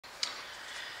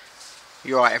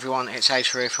You're right everyone, it's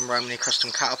Ace here from Romany Custom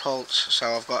Catapults.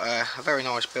 So I've got a very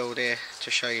nice build here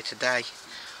to show you today.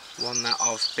 One that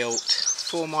I've built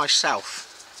for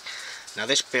myself. Now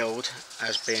this build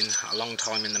has been a long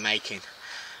time in the making.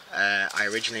 I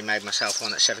originally made myself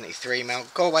one at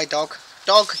 73mm. Go away dog.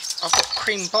 Dog, I've got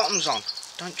cream bottoms on.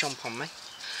 Don't jump on me.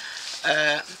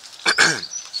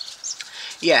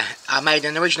 Yeah, I made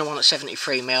an original one at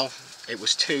 73mm. It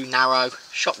was too narrow,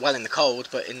 shot well in the cold,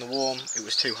 but in the warm it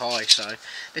was too high, so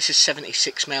this is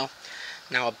 76mm.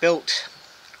 Now I built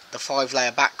the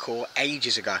 5-layer back core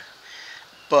ages ago,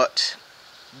 but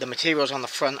the materials on the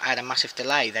front had a massive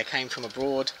delay. They came from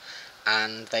abroad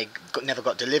and they never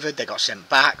got delivered, they got sent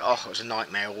back. Oh, it was a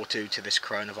nightmare all due to this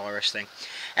coronavirus thing.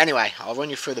 Anyway, I'll run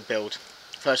you through the build.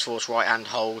 First of all, it's right hand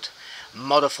hold,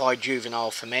 modified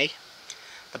juvenile for me.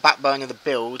 The backbone of the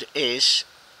build is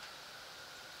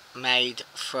made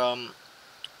from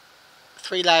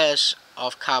 3 layers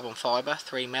of carbon fibre,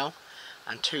 3mm,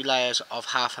 and 2 layers of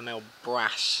 1/2mm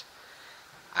brass.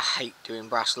 I hate doing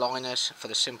brass liners for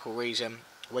the simple reason,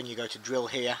 when you go to drill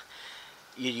here,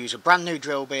 you use a brand new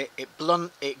drill bit,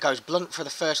 it goes blunt for the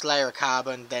first layer of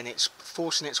carbon, then it's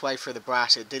forcing its way through the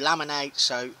brass, it delaminates,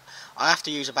 so I have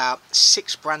to use about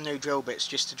 6 brand new drill bits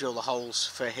just to drill the holes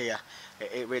for here.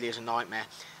 It really is a nightmare,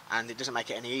 and it doesn't make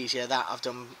it any easier that I've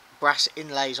done brass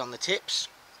inlays on the tips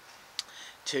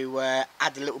to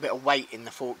add a little bit of weight in the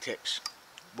fork tips,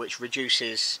 which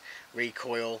reduces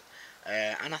recoil,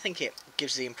 and I think it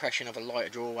gives the impression of a lighter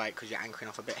draw weight because you're anchoring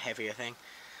off a bit heavier thing.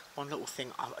 One little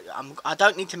thing, I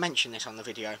don't need to mention this on the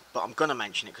video, but I'm going to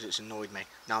mention it because it's annoyed me.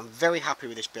 Now I'm very happy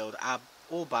with this build,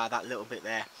 all bar that little bit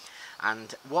there,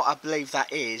 and what I believe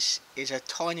that is a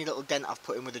tiny little dent I've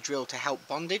put in with a drill to help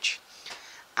bondage,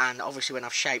 and obviously when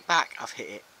I've shaped back I've hit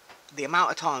it. The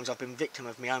amount of times I've been victim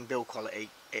of my own build quality,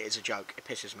 it is a joke, it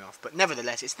pisses me off, but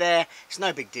nevertheless it's there, it's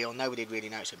no big deal, nobody really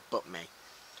knows it but me.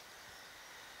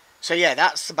 So yeah,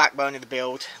 that's the backbone of the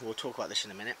build, we'll talk about this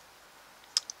in a minute.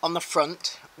 On the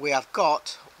front we have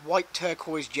got white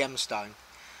turquoise gemstone.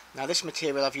 Now this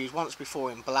material I've used once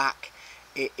before in black.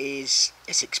 It's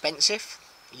expensive,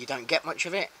 you don't get much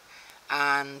of it,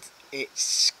 and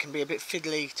it can be a bit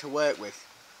fiddly to work with.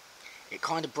 It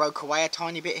kind of broke away a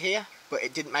tiny bit here, but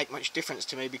it didn't make much difference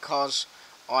to me because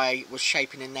I was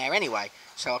shaping in there anyway,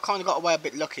 so I kind of got away a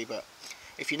bit lucky. But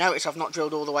if you notice, I've not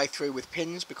drilled all the way through with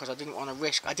pins because I didn't want to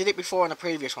risk. I did it before on a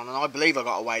previous one and I believe I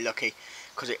got away lucky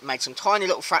because it made some tiny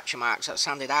little fracture marks that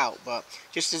sanded out, but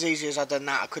just as easy as I'd done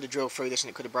that I could have drilled through this and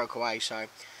it could have broke away. So,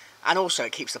 and also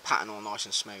it keeps the pattern all nice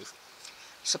and smooth.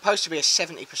 It's supposed to be a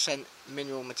 70%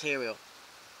 mineral material,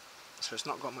 so it's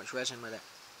not got much resin with it.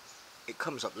 It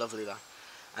comes up lovely though.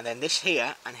 And then this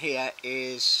here and here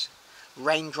is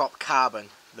raindrop carbon,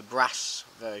 the brass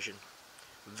version.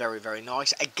 Very, very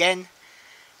nice. Again,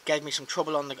 gave me some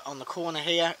trouble on the corner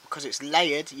here because it's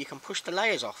layered. You can push the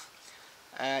layers off.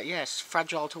 Yeah, it's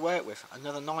fragile to work with.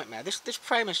 Another nightmare. This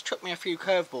frame has chucked me a few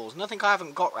curveballs. Nothing I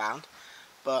haven't got round,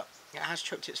 but it has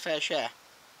chucked its fair share.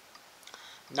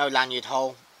 No lanyard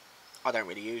hole. I don't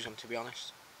really use them, to be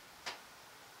honest.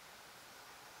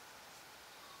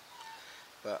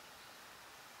 But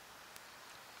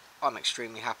I'm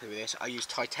extremely happy with this. I use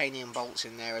titanium bolts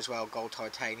in there as well, gold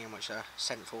titanium, which are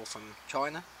sent for from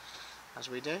China, as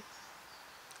we do.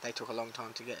 They took a long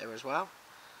time to get here as well.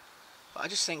 But I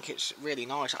just think it's really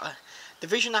nice. The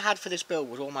vision I had for this build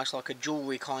was almost like a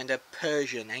jewellery kind of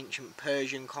Persian, ancient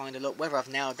Persian kind of look. Whether I've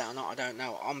nailed that or not, I don't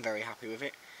know. I'm very happy with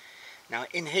it. Now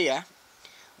in here,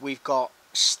 we've got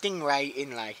stingray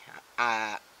inlay,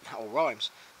 all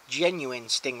rhymes, genuine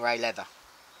stingray leather.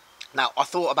 Now I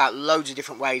thought about loads of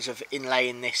different ways of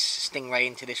inlaying this stingray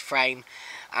into this frame,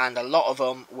 and a lot of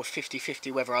them were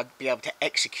 50-50 whether I'd be able to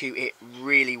execute it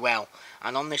really well.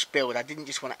 And on this build I didn't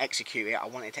just want to execute it, I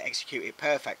wanted to execute it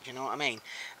perfect, you know what I mean?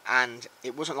 And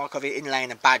it wasn't like I've inlaying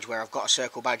a badge where I've got a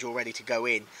circle badge all ready to go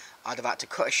in. I'd have had to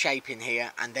cut a shape in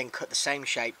here and then cut the same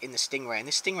shape in the stingray, and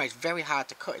this stingray is very hard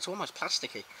to cut, it's almost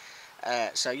plasticky.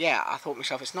 So yeah, I thought to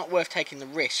myself, it's not worth taking the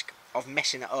risk of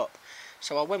messing it up.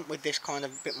 So I went with this kind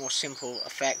of bit more simple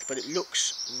effect, but it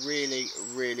looks really,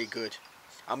 really good.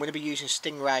 I'm going to be using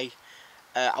stingray,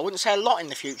 I wouldn't say a lot in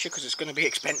the future because it's going to be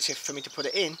expensive for me to put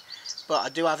it in, but I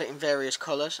do have it in various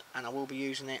colours and I will be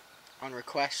using it on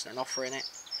request and offering it.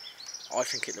 I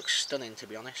think it looks stunning, to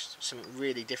be honest. Something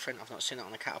really different, I've not seen it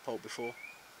on a catapult before.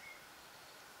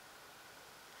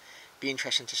 Be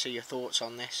interesting to see your thoughts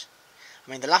on this.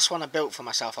 I mean, the last one I built for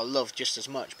myself I loved just as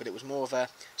much, but it was more of a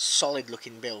solid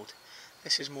looking build.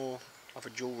 This is more of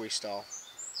a jewellery style.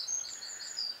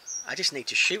 I just need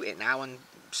to shoot it now and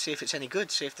see if it's any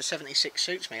good, see if the 76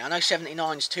 suits me. I know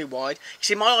 79's too wide. You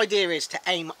see, my idea is to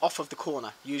aim off of the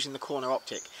corner using the corner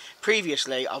optic.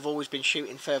 Previously, I've always been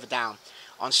shooting further down.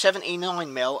 On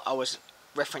 79mm, I was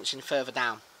referencing further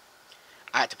down.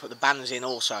 I had to put the bands in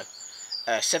also.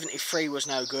 73 was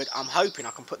no good. I'm hoping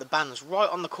I can put the bands right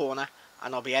on the corner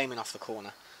and I'll be aiming off the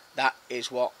corner. That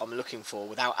is what I'm looking for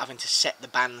without having to set the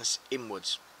bands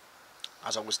inwards,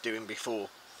 as I was doing before.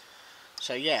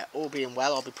 So yeah, all being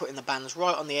well, I'll be putting the bands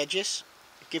right on the edges,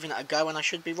 giving it a go, and I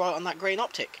should be right on that green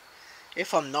optic.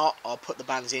 If I'm not, I'll put the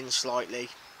bands in slightly.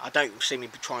 I don't see me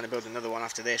trying to build another one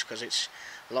after this because it's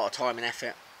a lot of time and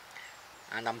effort,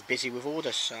 and I'm busy with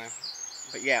orders. So,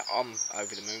 but yeah, I'm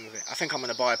over the moon with it. I think I'm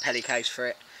going to buy a pelly case for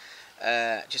it,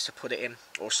 just to put it in,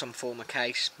 or some form of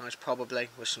case, most probably,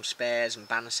 with some spares and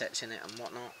band sets in it and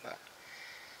whatnot. But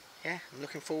yeah, I'm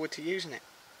looking forward to using it.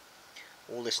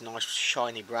 All this nice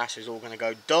shiny brass is all going to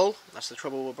go dull. That's the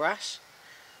trouble with brass.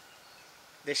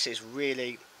 This is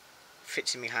really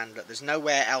fits in my hand. Look, there's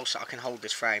nowhere else I can hold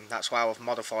this frame. That's why I've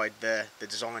modified the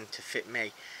design to fit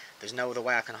me. There's no other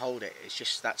way I can hold it. It's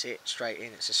just, that's it, straight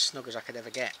in. It's as snug as I could ever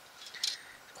get.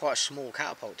 Quite a small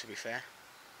catapult, to be fair.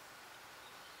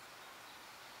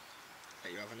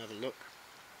 Let you have another look.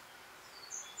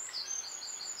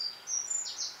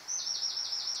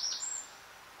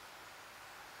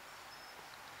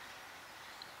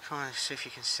 Trying to see if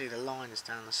you can see the lines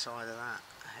down the side of that.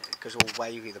 It goes all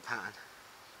wavy, the pattern.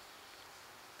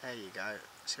 There you go.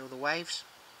 See all the waves?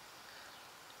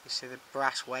 You see the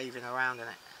brass waving around in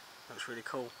it. Looks really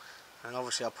cool. And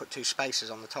obviously I'll put two spacers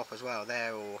on the top as well.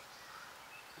 There, or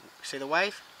see the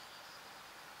wave?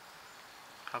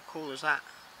 How cool is that?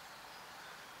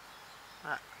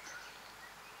 That.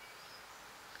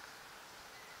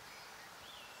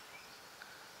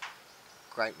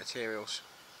 Great materials.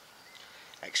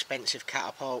 Expensive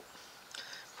catapult,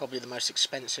 probably the most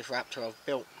expensive Raptor I've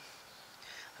built.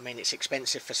 I mean, it's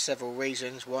expensive for several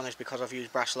reasons. One is because I've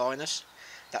used brass liners,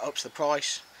 that ups the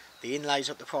price. The inlays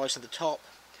up the price of the top.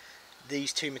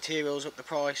 These two materials up the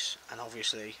price, and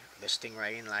obviously the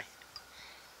stingray inlay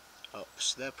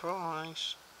ups the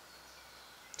price.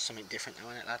 Something different now,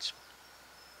 isn't it, lads?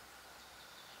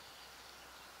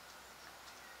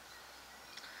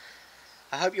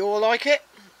 I hope you all like it.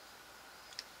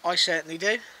 I certainly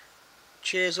do.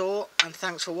 Cheers all, and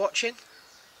thanks for watching,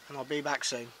 and I'll be back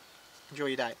soon. Enjoy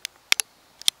your day.